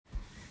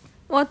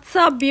What's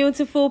up,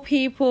 beautiful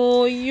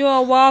people? You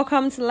are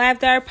welcome to Life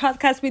Diary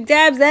Podcast with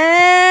Debs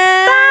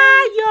and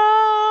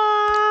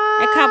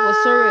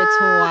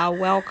Ekabosoretoa.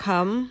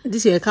 Welcome.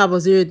 This year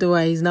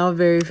Ekabosoretoa is now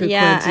very frequent.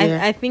 Yeah,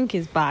 I think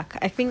he's back.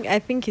 I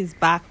think he's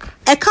back.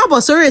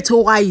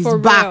 Ekabosoretoa is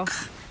back.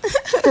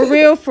 For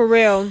real. For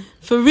real,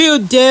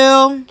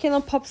 deal. Kino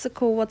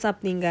Popsicle, what's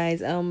happening,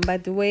 guys? By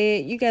the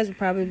way, you guys will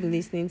probably be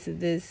listening to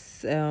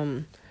this.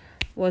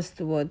 What's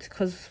the word?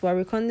 Because we're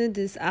recording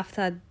this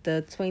after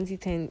the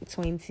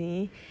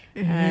 2020,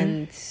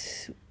 and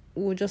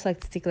we'd just like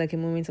to take like a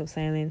moment of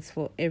silence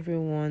for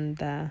everyone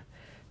that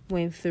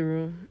went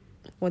through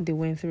what they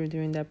went through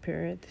during that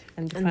period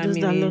and the and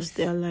families those that lost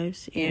their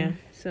lives. Yeah.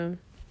 So.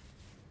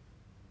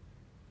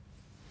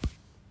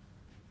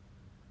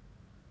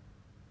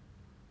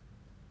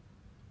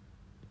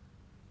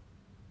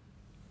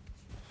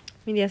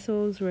 May their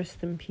souls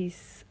rest in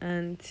peace,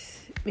 and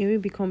may we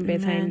become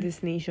better in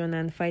this nation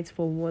and fight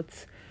for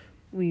what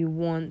we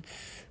want.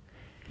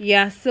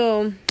 Yeah,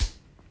 so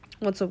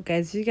what's up,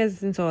 guys? Did you guys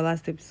listen to our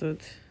last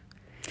episode?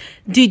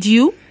 Did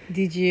you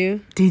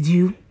listen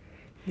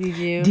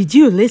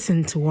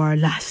to our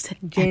last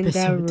gender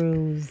episode?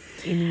 roles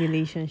in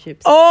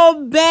relationships?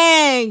 Oh,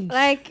 bang!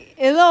 Like,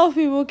 a lot of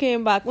people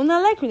came back. When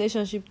I like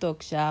relationship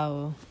talk,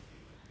 shao.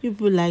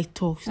 People like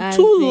talks.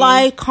 Too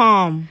like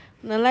calm.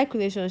 I like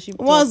relationship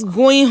talk. What's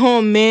going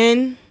on,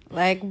 man?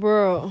 Like,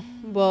 bro,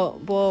 but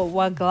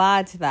we're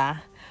glad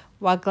that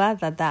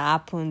that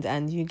happened,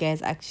 and you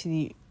guys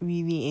actually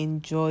really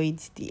enjoyed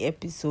the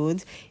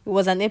episode. It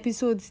was an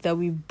episode that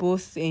we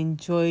both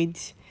enjoyed.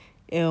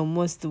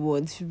 What's the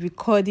word?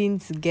 Recording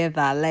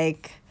together.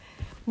 Like,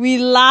 we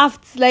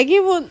laughed. Like,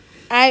 even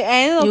I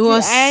ended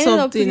up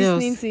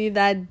listening to you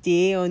that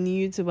day on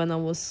YouTube, and I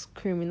was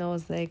screaming. I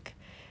was like,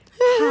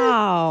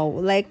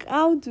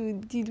 how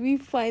did we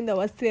find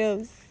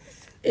ourselves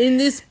in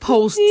this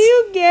post? Do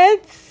you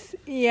get?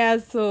 Yeah,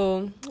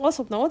 so what's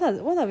up now?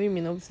 What have you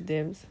been up to,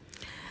 Debs?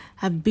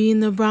 I've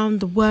been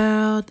around the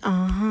world.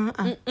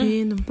 I've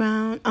been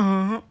around.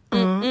 I'm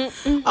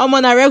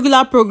on a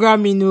regular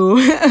program,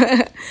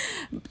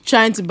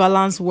 trying to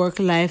balance work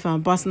life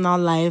and personal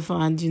life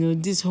and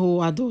this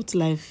whole adult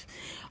life.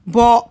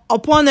 But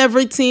upon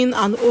everything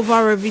and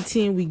over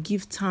everything, we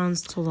give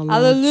thanks to the Lord.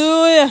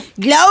 Hallelujah.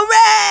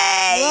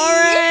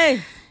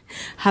 Glory.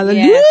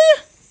 Hallelujah.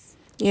 Yes.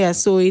 Yeah,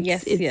 so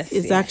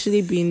it's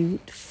actually been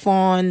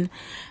fun,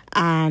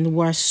 and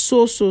we're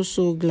so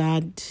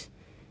glad.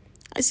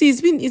 I see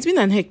it's been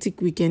an hectic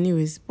week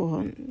anyways,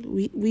 but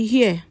we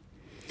here.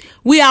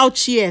 We out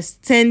here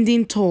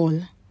standing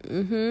tall.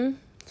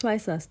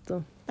 Twice as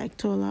tall. Like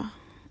taller.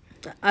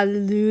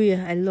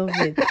 Hallelujah. I love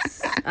it.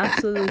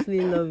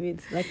 Absolutely love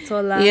it. Like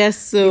taller. Yes,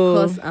 so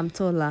because I'm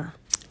taller.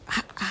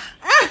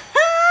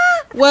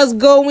 What's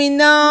going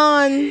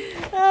on?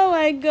 Oh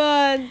my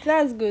god,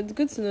 that's good.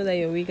 Good to know that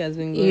your week has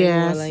been going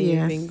well and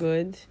you've been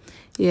good.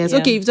 Yes,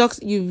 okay,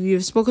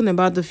 you've spoken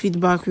about the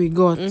feedback we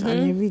got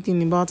and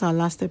everything about our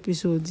last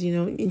episodes,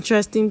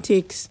 interesting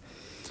takes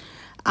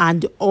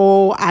and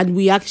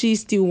we actually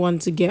still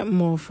want to get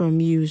more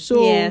from you.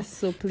 So yes,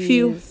 so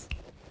please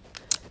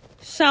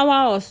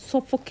shower us,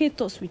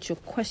 suffocate us with your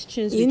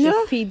questions, with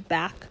your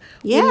feedback.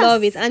 Yes. We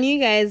love it. And you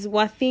guys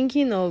were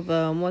thinking of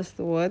what's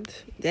the word?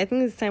 I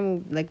think this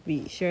time we'll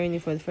be sharing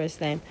it for the first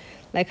time.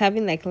 Like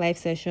having live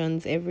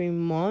sessions every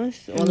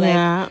month or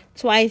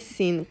twice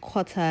in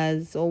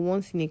quarters or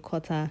once in a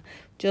quarter,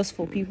 just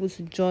for people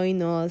to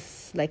join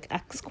us,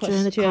 ask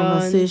questions, join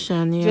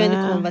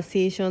the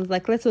conversations.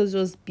 Let us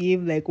just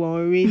behave like we're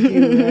on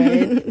radio,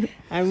 right?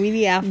 And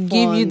really have fun.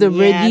 Give you the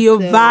radio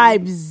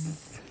vibes.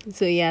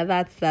 So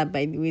that's that,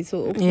 by the way.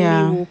 So hopefully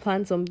we'll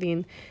plan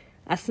something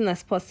as soon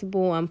as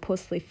possible and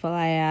post a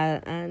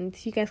flyer, and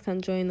you guys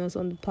can join us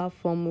on the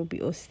platform. We'll be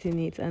hosting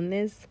it, and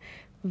let's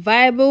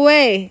vibe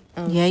away.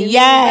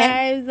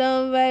 Vibes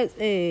on vibes.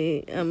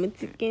 Hey, I'm a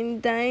ticking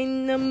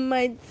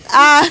dynamite.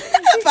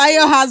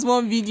 Fire has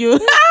one video.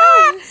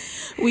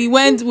 we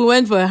went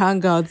for a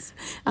hangout,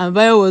 and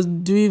Fire was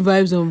doing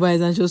vibes on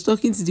vibes, and she was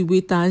talking to the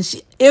waiter, and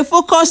she a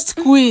focused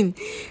queen.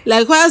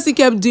 Why she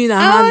kept doing her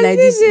hand like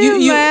this?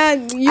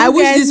 I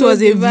wish this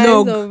was a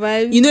vlog. A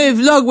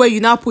vlog where you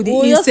now put the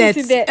insert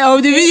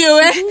of the video.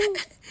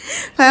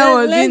 Fire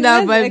was doing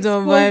that vibes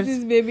on vibes.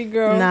 This baby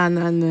girl. No.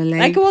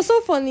 It was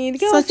so funny. The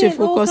girl such was a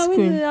focused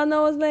queen. And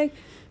I was like,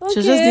 okay. She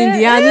was just doing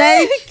the hand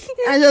and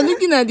she was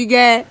looking at the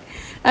guy.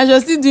 And she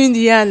was still doing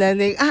the hand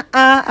and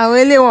I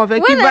really want to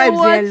keep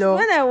vibes yellow.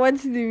 When I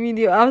watched the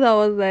video after, I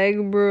was like,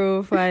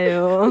 bro,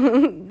 Fire,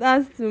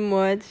 that's too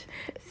much.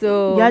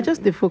 So you're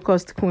just the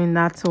focused queen,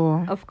 that's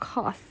all. Of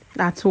course.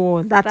 That's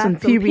all. That's in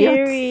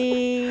period.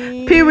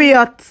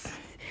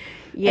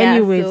 Yeah.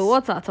 Anyways, so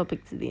what's our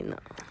topic today now?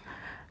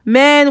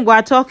 Man,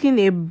 we're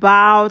talking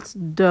about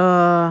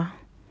an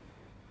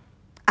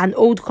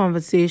old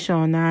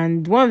conversation,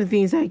 and one of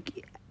the things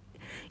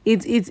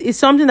it's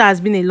something that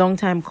has been a long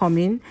time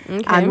coming.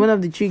 Okay. And one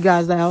of the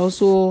triggers that I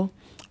also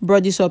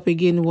brought this up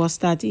again was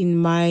that in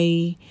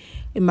my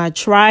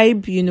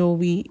tribe,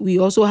 we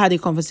also had a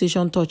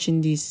conversation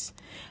touching this.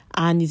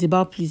 and it's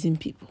about pleasing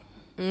people.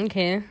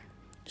 Okay.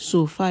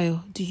 So,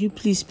 Fire, do you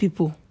please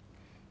people?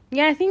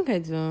 Yeah, I think I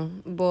do.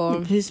 But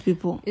You please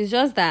people. it's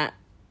just that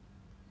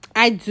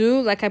I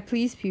do, like, I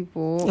please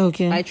people.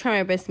 Okay. I try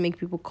my best to make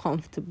people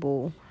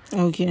comfortable.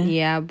 Okay.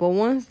 Yeah, but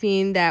one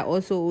thing that I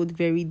also hold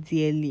very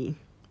dearly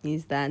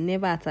is that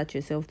never attach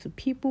yourself to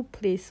people,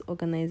 place,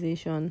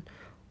 organization,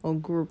 or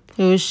group.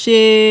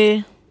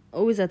 O'Shea.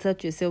 Always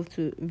attach yourself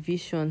to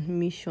vision,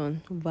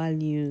 mission,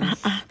 values.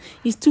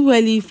 It's too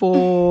early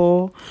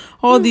for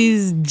all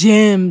these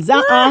gems.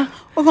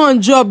 We're gonna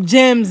drop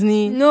gems,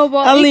 ni. No,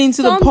 but early it's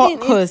into the something,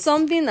 podcast. it's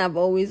something I've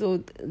always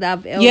held, that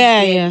I've held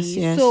Yeah, dearly.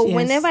 yes, So yes.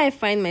 whenever I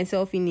find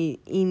myself in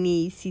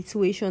a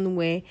situation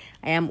where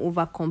I am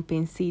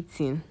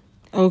overcompensating,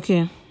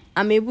 Okay.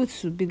 I'm able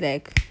to be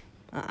like,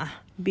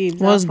 babe,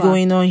 What's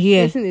going on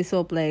here? Listen this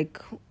up, like,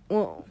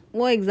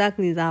 what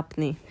exactly is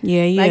happening?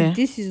 Yeah. Like,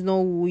 this is not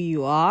who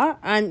you are.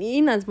 And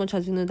in as much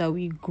as you know that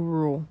we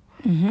grow,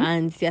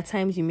 and there are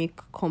times you make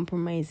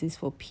compromises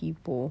for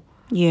people,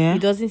 Yeah.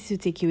 it doesn't still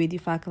take away the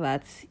fact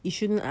that it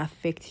shouldn't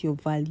affect your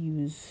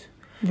values.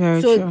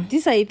 Very So true.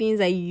 these are the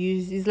things I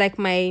use. It's like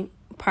my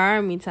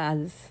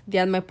parameters. They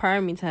are my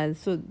parameters.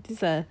 So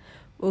these are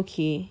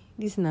okay.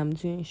 This thing I'm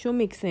doing should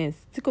make sense.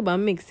 Think about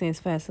make sense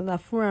first. So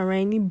that for a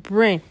rainy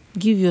brain.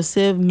 Give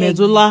yourself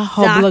medulla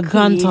Exactly.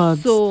 oblongata.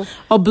 So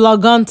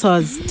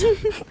Oblongatas.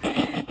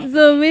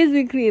 so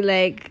basically,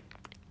 like,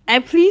 I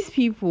please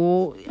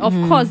people. Of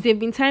course, there've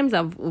been times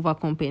I've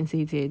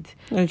overcompensated,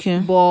 Okay.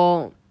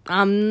 but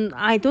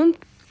I don't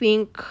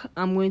think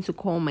I'm going to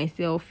call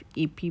myself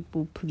a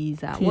people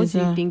pleaser. What do you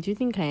Pleaser. think? Do you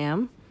think I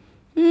am?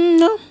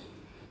 No,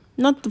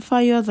 not the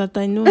Fire that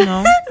I know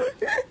now.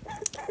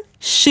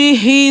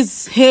 She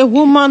is a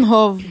woman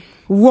of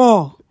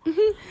war.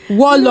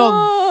 War love.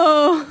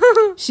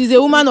 Oh. She's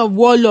a woman of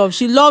war love.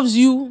 She loves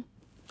you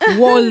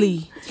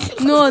warly.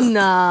 No.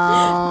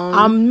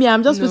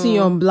 I'm just putting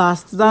you on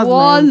blast. That's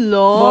War my,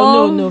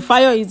 love. But no.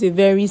 Fire is a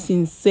very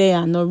sincere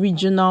and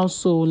original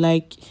soul.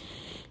 Like,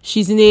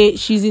 she's in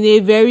a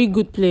very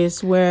good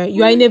place where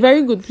you are in a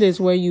very good place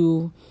where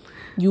you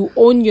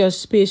own your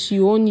space,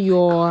 you own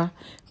your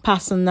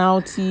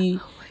personality,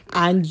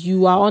 and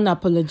you are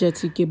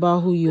unapologetic about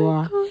who you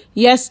are.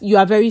 Yes, you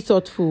are very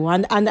thoughtful,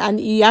 and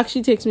it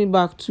actually takes me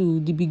back to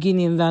the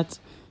beginning that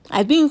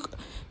I think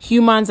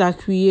humans are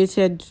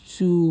created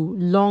to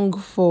long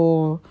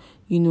for,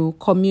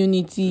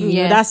 community,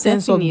 Yes, that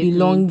sense definitely, of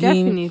belonging.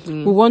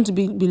 definitely. We want to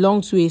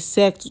belong to a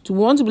sect. We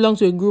want to belong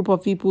to a group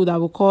of people that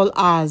will call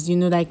ours.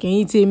 Like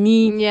Kenite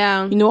me.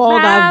 Yeah. All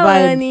that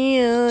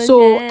vibe.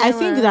 So I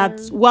think that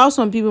while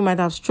some people might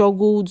have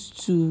struggled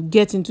to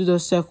get into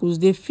those circles,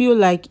 they feel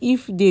like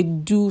if they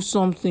do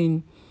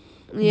something,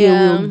 they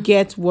will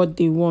get what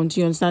they want.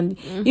 You understand?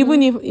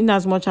 Even if, in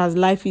as much as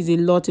life is a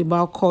lot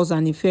about cause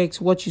and effect,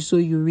 what you sow,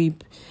 you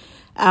reap.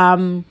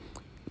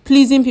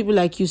 Pleasing people,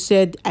 like you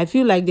said, I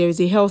feel like there is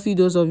a healthy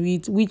dose of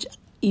it, which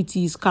it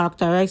is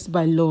characterized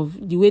by love.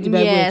 The way the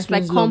Bible Yes,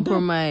 explains like love,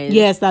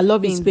 compromise. that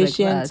love is Things like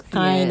patient, that,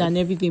 kind, yes. and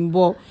everything.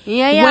 But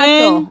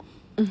Yeah, when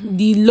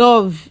the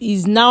love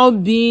is now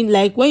being,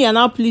 like, when you're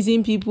now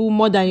pleasing people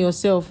more than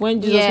yourself,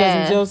 when Jesus Christ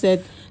Yes. himself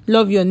said,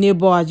 love your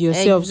neighbor as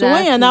yourself. So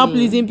when you're now Exactly.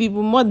 pleasing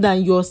people more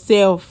than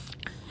yourself,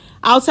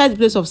 outside the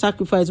place of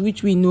sacrifice,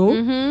 which we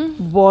know,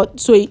 but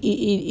so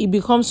it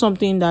becomes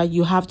something that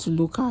you have to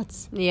look at.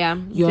 Yeah,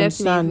 You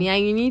understand? definitely.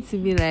 And you need to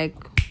be like,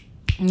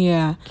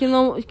 Yeah.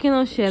 Kilo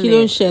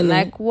Shele.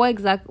 like,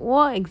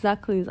 what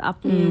exactly is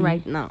happening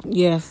right now?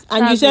 Yes.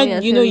 And That's you what said,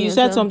 you're you telling said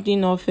yourself.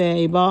 something off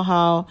air about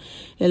how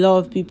a lot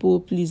of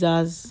people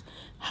pleasers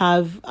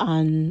have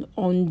an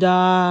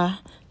underlying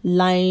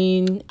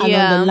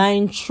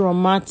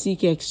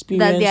traumatic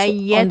experience, That they are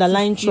yet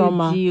underlying to still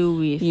trauma. deal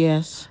with.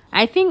 Yes.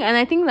 I think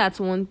that's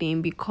one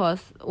thing, because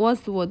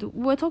what's the word?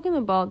 We're talking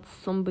about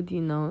somebody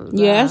now. that,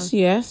 Yes.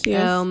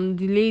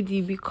 The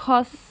lady,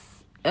 because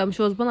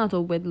she was born out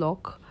of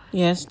wedlock.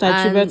 Yes.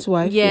 Tachibet's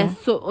wife. Yes. Yeah.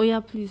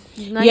 So please.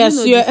 Now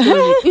Yes, you know the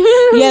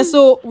story. Yeah,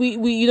 so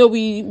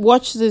we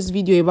watched this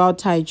video about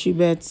Tai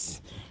Chibet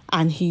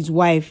and his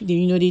wife.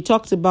 They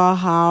talked about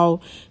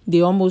how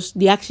they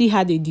actually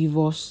had a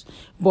divorce,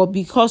 but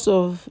because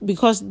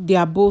they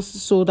are both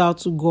sold out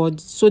to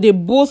God, so they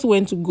both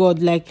went to God.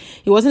 Like,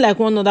 it wasn't like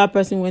one other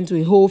person went to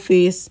a whole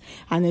face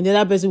and then the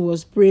other person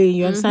was praying.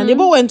 You understand? They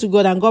both went to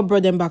God and God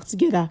brought them back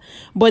together,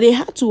 but they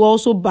had to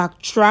also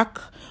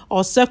backtrack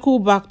or circle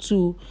back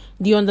to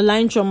the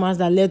underlying traumas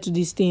that led to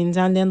these things.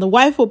 And then the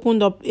wife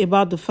opened up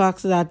about the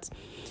fact that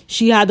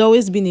she had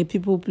always been a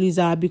people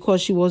pleaser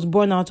because she was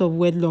born out of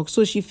wedlock.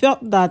 So she felt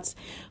that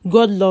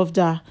God loved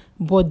her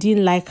but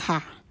didn't like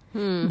her.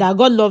 That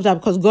God loved her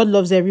because God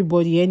loves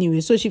everybody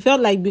anyway. So she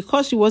felt like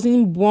because she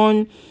wasn't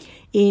born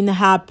in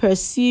her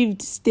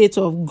perceived state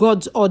of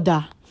God's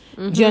order,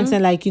 do you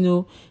understand? Like,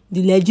 the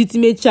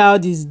legitimate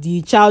child is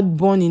the child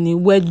born in a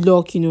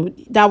wedlock,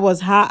 that was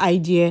her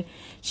idea.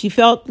 She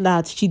felt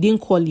that she didn't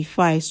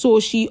qualify. So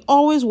she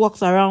always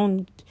walks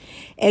around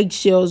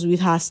eggshells with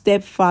her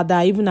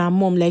stepfather, even her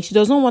mom. Like, she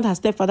does not want her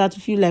stepfather to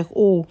feel like,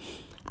 oh,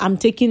 I'm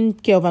taking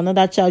care of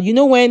another child. You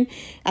know, when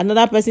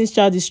another person's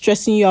child is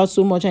stressing you out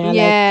so much and you're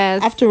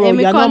Yes. like, after all,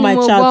 you are not my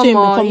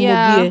child.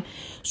 Yeah.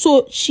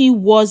 So she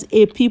was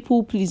a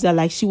people pleaser.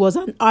 Like, she was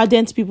an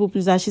ardent people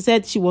pleaser. She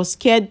said she was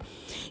scared.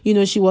 You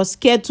know, she was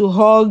scared to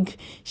hug.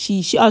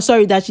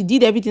 That she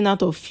did everything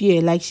out of fear.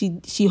 Like,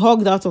 she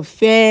hugged out of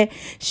fear.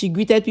 She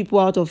greeted people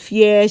out of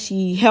fear.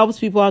 She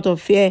helped people out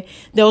of fear.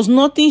 There was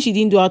nothing she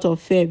didn't do out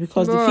of fear,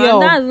 because the fear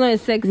of that's not a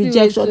sexy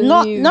rejection.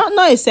 way to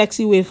Not a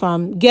sexy way,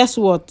 fam. Guess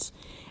what?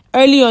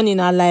 Early on in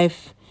her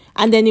life,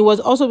 and then it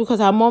was also because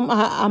her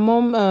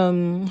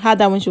mom had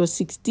that when she was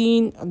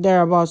 16,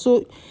 thereabouts.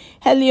 So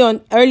early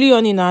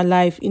on in her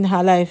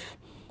life,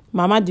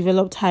 Mama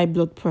developed high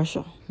blood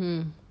pressure.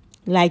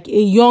 Like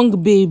a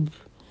young babe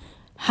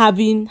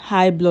having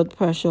high blood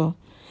pressure.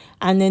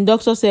 And then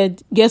doctor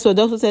said, guess what?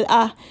 Doctor said,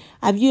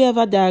 have you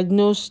ever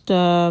diagnosed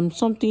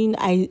something,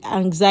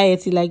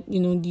 anxiety, like,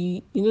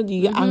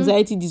 the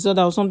anxiety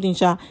disorder or something,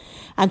 Sha?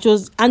 And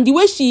the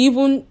way she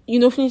even,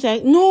 finished,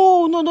 like,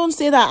 no, don't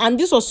say that. And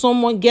this was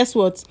someone, guess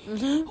what,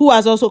 who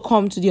has also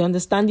come to the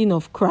understanding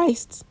of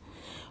Christ.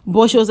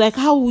 But she was like,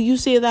 how will you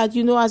say that,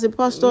 as a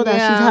pastor, that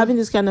she's having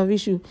this kind of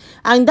issue?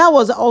 And that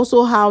was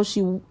also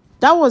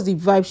that was the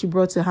vibe she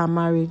brought to her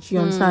marriage. You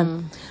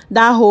understand?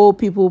 That whole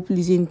people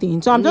pleasing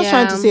thing. So I'm just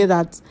trying to say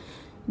that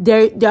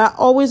there are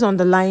always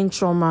underlying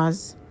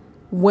traumas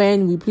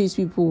when we please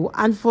people.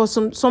 And for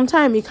some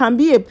time, it can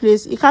be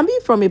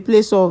from a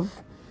place of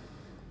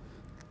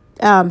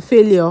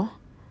failure.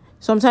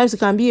 Sometimes it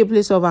can be a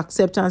place of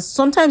acceptance.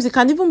 Sometimes it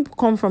can even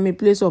come from a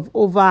place of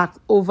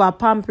over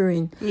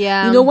pampering.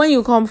 Yeah. When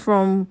you come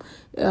from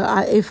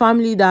a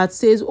family that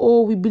says,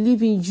 oh, we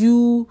believe in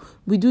you,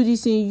 we do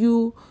this in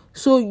you.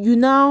 So you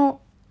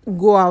now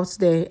go out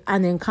there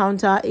and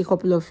encounter a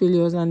couple of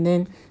failures, and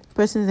then the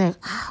person's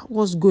like,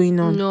 what's going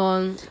on? No,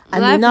 and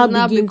life is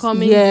now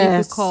becoming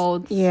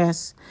difficult.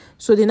 Yes.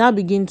 So they now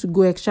begin to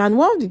go extra. And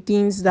one of the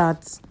things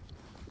that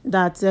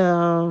I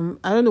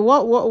don't know,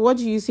 what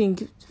do you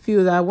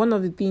feel that one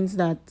of the things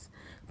that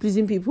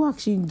pleasing people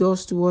actually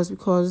does to us,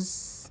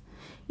 because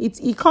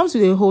it comes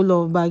with a whole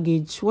lot of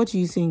baggage. What do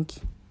you think?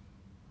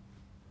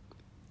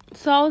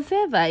 So I would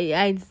say that it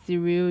hides the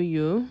real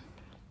you,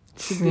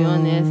 to be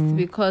honest,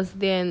 because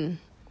then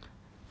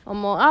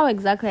how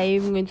exactly are you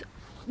even going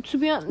to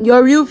be honest,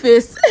 your real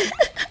face?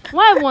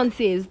 What I want to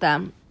say is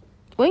that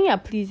when you're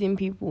pleasing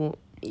people,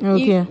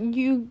 okay,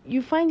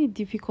 you find it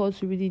difficult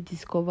to really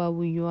discover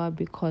who you are,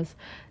 because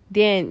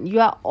then you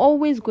are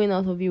always going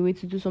out of your way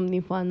to do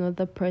something for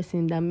another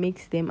person that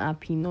makes them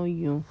happy, not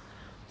you.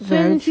 So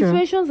in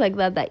situations like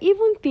that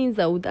even things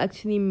that would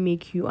actually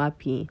make you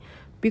happy,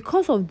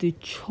 because of the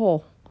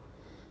chore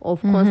of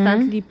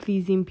constantly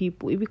pleasing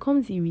people, it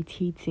becomes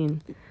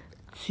irritating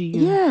to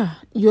you. Yeah,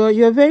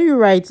 you're very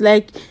right.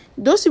 Like,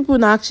 those people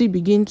now actually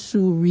begin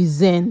to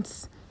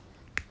resent.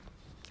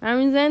 And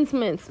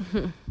resentment.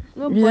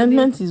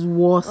 Resentment is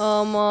worse.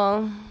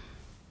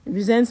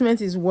 Resentment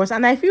is worse.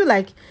 And I feel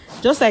like,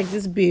 just like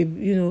this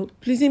babe,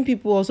 pleasing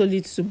people also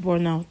leads to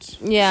burnout.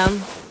 Yeah.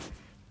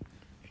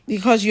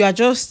 Because you are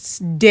just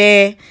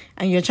there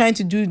and you're trying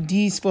to do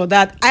this for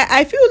that.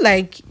 I feel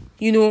like,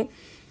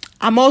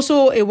 I'm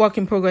also a work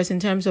in progress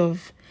in terms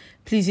of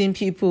pleasing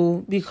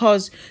people,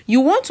 because you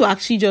want to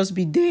actually just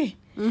be there.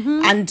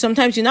 And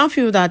sometimes you now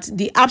feel that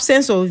the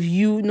absence of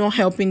you not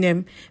helping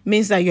them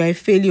means that you're a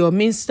failure,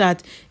 means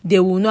that they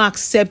will not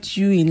accept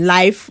you in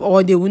life,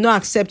 or they will not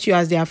accept you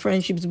as their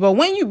friendships. But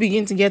when you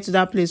begin to get to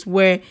that place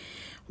where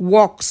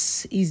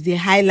works is the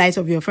highlight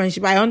of your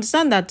friendship, I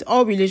understand that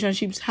all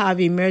relationships have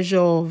a measure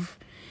of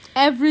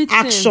everything,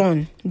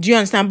 action. Do you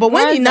understand? But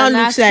when it now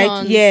looks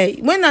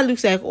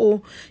like,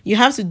 oh, you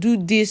have to do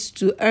this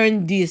to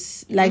earn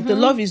this, like the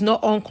love is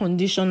not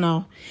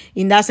unconditional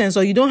in that sense,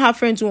 or you don't have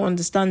friends who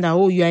understand that,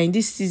 oh, you are in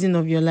this season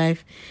of your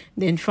life,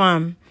 then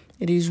fam,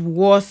 it is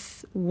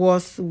worth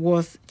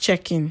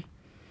checking.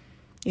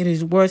 It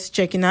is worth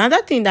checking.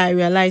 Another thing that I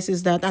realized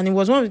is that, and it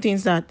was one of the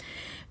things that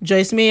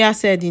Joyce Meyer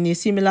said in a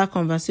similar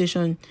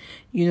conversation,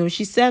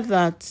 she said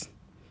that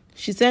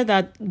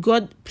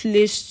God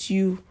placed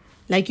you,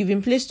 like, you've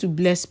been placed to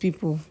bless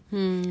people.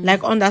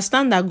 Like,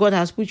 understand that God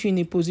has put you in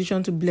a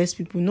position to bless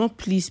people, not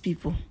please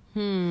people.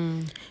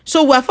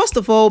 So we're first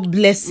of all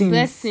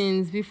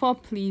blessings before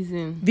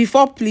pleasing.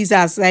 Before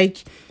pleasers.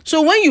 Like,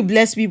 so when you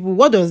bless people,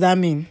 what does that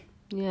mean?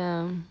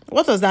 Yeah.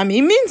 What does that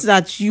mean? It means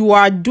that you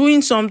are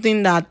doing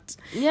something that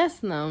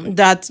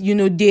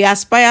they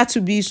aspire to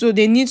be, so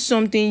they need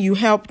something, you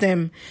help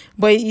them.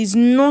 But it is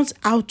not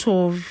out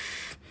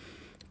of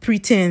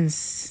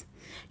pretense.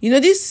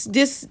 This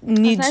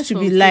needs to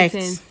be liked.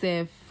 It's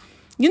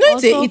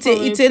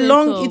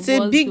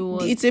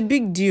a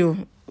big deal.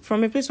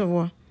 From a place of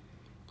what?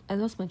 I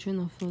lost my train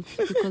of thought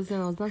because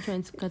then I was not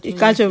trying to catch You what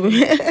catch you up. were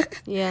saying.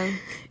 Yeah.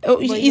 Oh,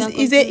 But you can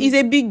it's continue.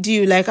 a big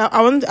deal. Like I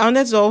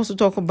wanted to also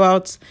talk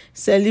about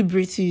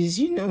celebrities.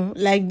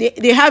 Like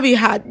they have it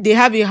hard. They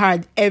have it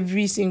hard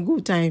every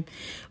single time,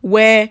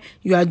 where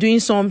you are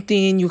doing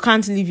something, you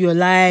can't live your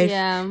life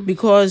Yeah.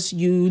 because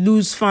you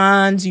lose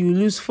fans, you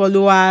lose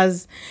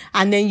followers,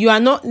 and then you are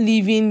not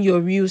living your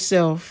real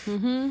self.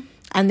 Mm-hmm.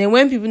 And then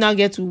when people now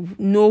get to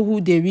know who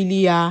they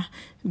really are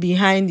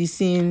behind the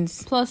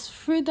scenes, Plus,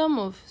 freedom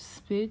of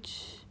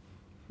speech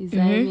is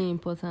highly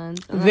important.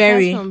 And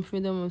Very. apart from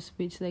freedom of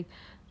speech, like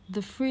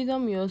the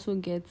freedom you also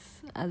get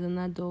as an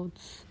adult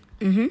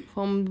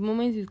from the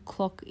moment you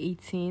clock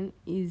 18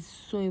 is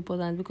so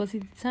important because it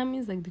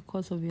determines like the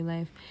course of your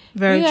life.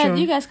 very true.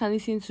 You guys can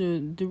listen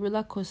to the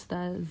roller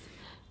coasters.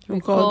 We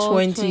call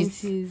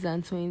 20s. 20s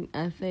and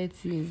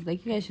 30s.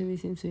 Like, you guys should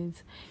listen to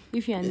it.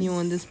 If you are new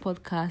on this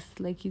podcast,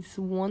 like, it's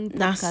one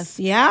podcast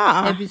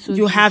episode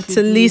You have should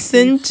to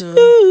listen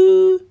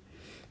to.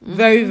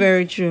 Very,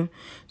 very true.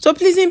 So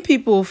pleasing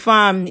people,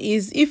 fam,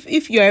 is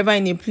if you're ever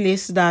in a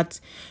place that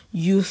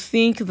you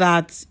think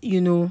that,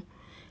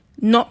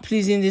 not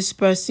pleasing this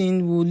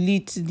person will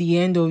lead to the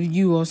end of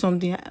you or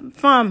something,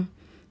 fam,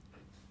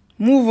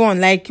 move on.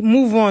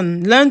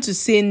 Learn to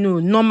say no.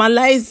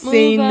 Normalize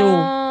saying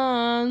no.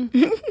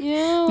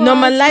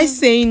 Normalize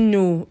saying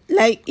no.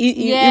 Like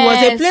it was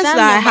a place that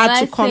I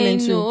had to come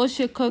into. No.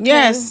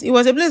 Yes, it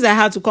was a place I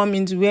had to come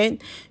into where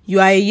you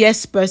are a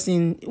yes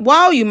person.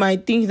 While you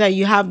might think that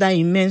you have that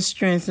immense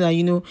strength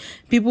that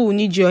people will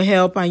need your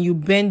help and you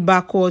bend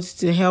backwards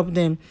to help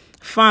them.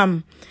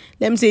 Fam,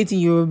 let me say it in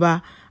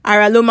Yoruba.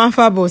 Ara lo ma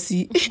fa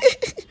bosi.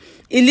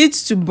 It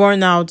leads to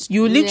burnout.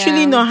 You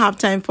literally not have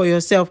time for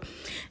yourself.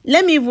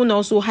 Let me even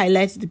also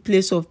highlight the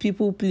place of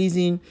people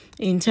pleasing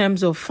in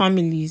terms of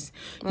families.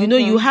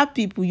 You have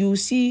people, you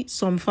see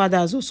some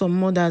fathers or some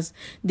mothers,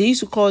 they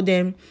used to call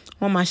them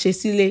Mama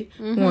Shesile,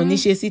 Mama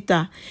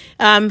Shesita.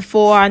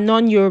 For our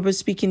non-Yoruba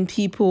speaking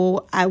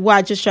people, what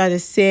I just tried to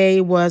say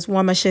was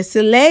Mama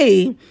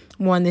Shesile,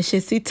 Mama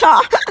Shesita.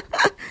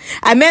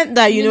 I meant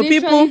that,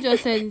 people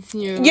just said it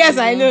in Yoruba. Yes,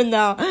 I know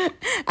now.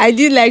 I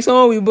did like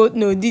someone we both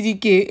know,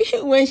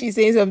 DDK. When she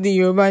says something in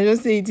Yoruba,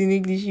 just say it in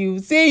English. You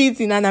say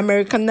it in an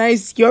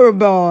Americanized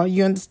Yoruba,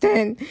 you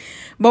understand?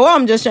 But what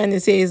I'm just trying to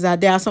say is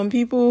that there are some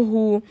people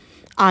who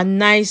are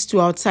nice to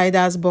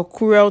outsiders but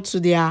cruel to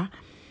their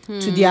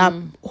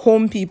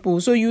home people.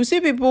 So you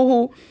see people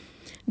who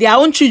their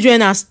own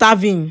children are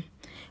starving,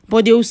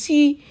 but they'll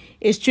see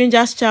a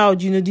stranger's child,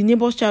 the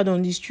neighbor's child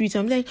on the street.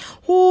 I'm like,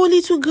 oh,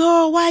 little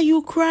girl, why are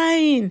you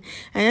crying?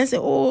 And I say,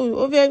 oh,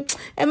 okay,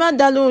 Emma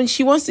Dallon,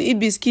 she wants to eat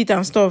biscuit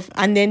and stuff.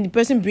 And then the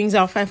person brings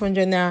out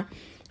 500 naira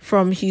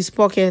from his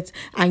pocket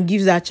and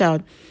gives that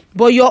child.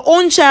 But your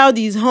own child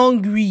is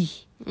hungry.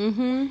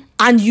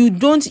 And you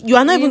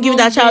are not even giving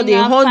that child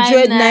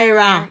 100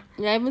 naira.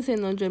 Yeah, I even say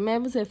 100. I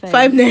even say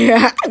 5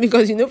 naira,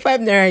 because 5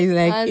 naira is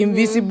like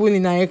invisible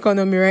in our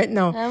economy right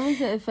now. I even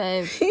say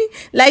 5.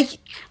 Like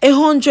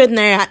 100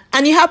 naira.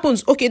 And it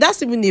happens, okay,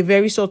 that's even a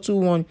very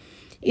subtle one.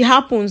 It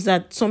happens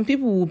that some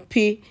people will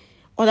pay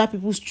other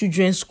people's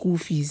children's school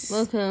fees.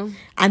 Okay.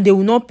 And they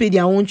will not pay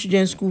their own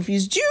children's school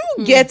fees. Do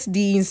you get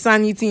the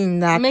insanity in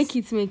that? Make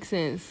it make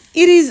sense.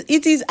 It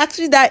is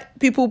actually that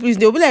people, please,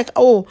 they'll be like,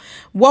 oh,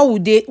 what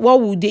would they,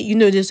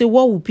 they say,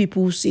 what would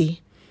people say?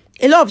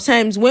 A lot of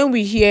times when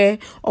we hear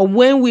or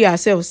when we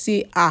ourselves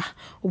say,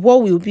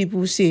 what will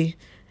people say?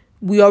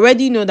 We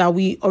already know that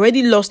we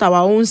already lost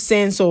our own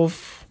sense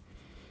of,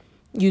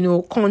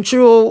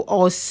 control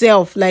or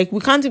self. Like, we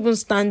can't even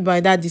stand by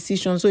that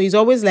decision. So it's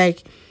always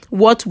like,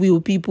 what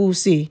will people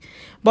say?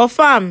 But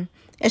fam,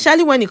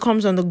 especially when it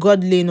comes on the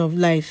God lane of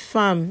life,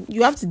 fam,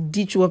 you have to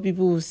ditch what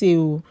people will say.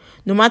 Oh,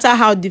 no matter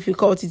how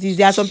difficult it is.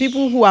 There are some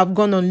people who have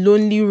gone on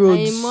lonely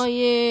roads. What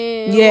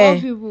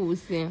people will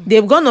say.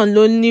 They've gone on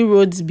lonely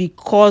roads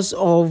because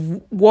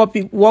of what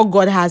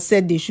God has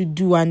said they should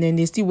do, and then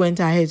they still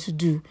went ahead to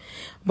do.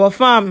 But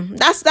fam,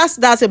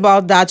 that's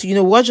about that.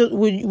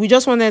 We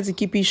just wanted to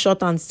keep it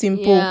short and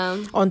simple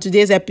on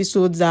today's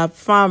episode. That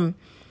fam,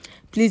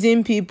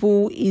 pleasing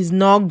people is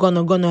not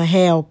gonna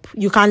help.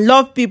 You can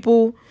love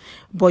people,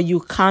 but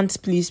you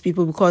can't please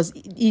people because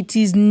it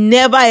is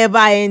never ever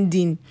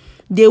ending.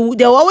 There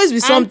will always be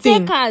something.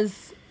 And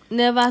takers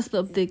never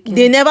stop taking.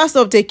 They never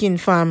stop taking,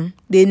 fam.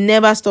 They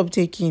never stop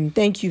taking.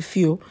 Thank you,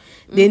 Phil.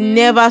 They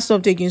never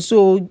stop taking.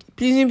 So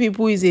pleasing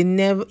people is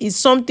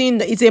it's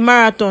a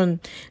marathon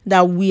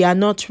that we are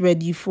not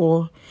ready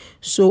for.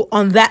 So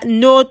on that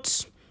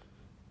note,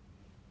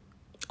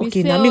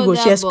 okay, now me go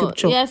share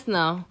scripture. Yes,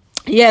 now.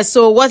 Yes,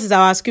 so what is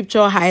our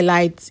scripture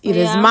highlight? It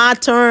is my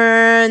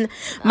turn.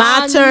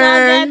 My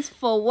turn. Nugget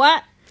for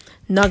what?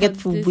 Nugget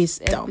for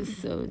wisdom.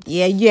 Episode.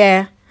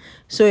 Yeah.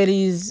 So it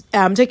is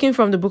taken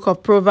from the book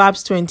of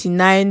Proverbs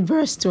 29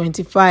 verse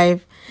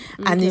 25.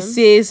 And it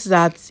says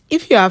that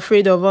if you are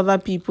afraid of other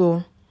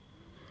people,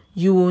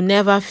 you will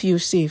never feel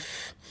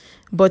safe.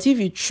 But if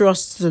you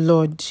trust the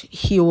Lord,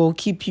 He will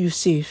keep you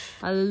safe.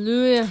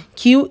 Hallelujah.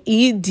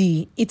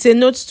 QED. It's a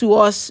note to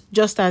us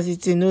just as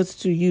it's a note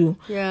to you.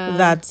 Yeah.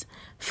 That,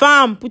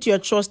 Fam, put your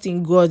trust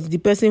in God, the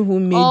person who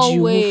made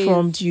you, who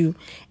formed you,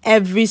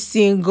 every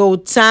single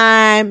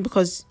time.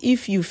 Because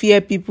if you fear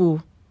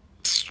people,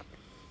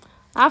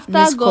 after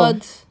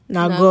God,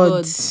 now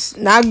God.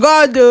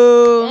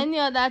 Oh. Any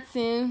other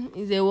thing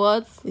is a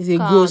what? Is a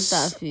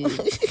ghost.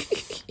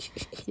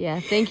 Yeah,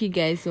 thank you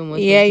guys so much.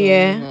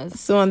 Yeah.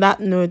 So on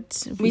that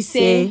note, we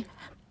say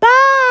bye.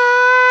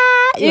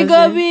 You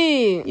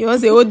want to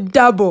say oh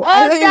double.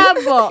 Oh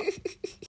double.